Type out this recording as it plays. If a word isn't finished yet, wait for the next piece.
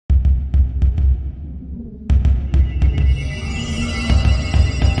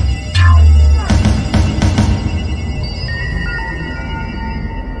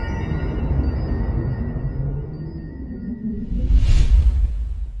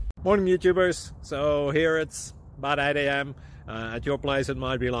Morning YouTubers. So here it's about 8 a.m. At your place it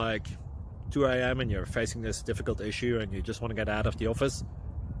might be like 2 a.m. and you're facing this difficult issue and you just want to get out of the office.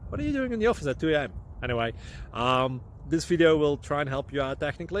 What are you doing in the office at 2 a.m.? Anyway, this video will try and help you out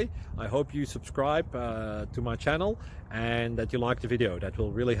technically. I hope you subscribe to my channel and that you like the video. That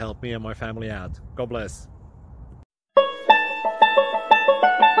will really help me and my family out. God bless.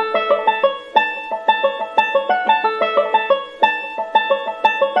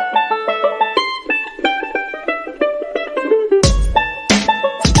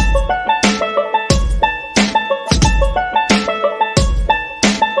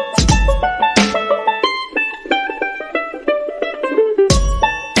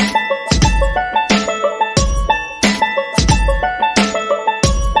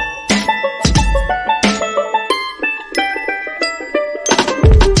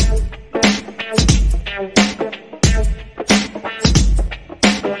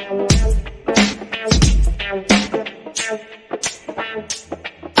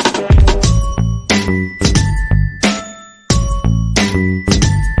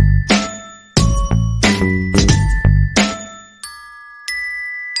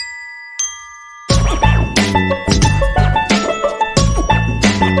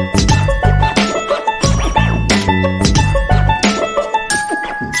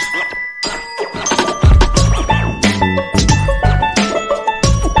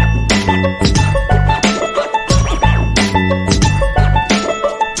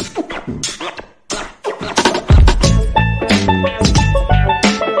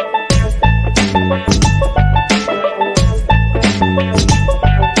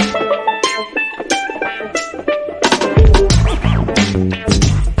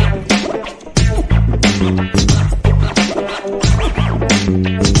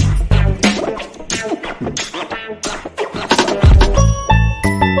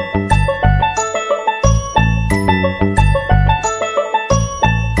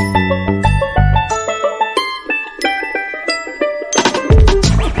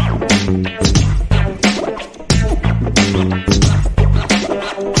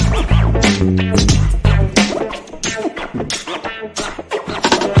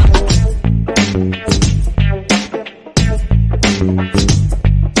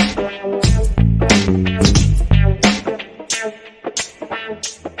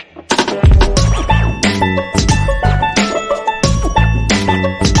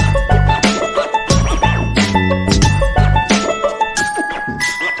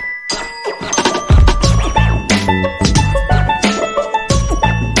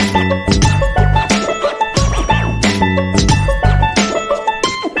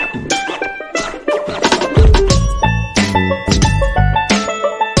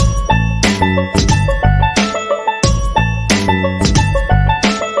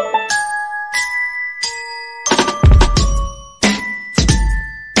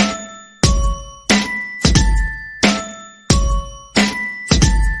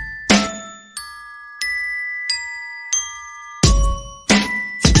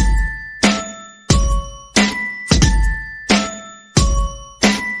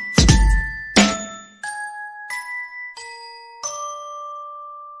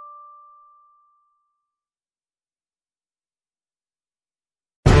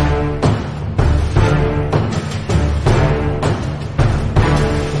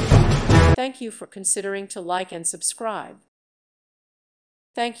 Thank you for considering to like and subscribe.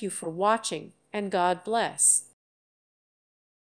 Thank you for watching, and God bless.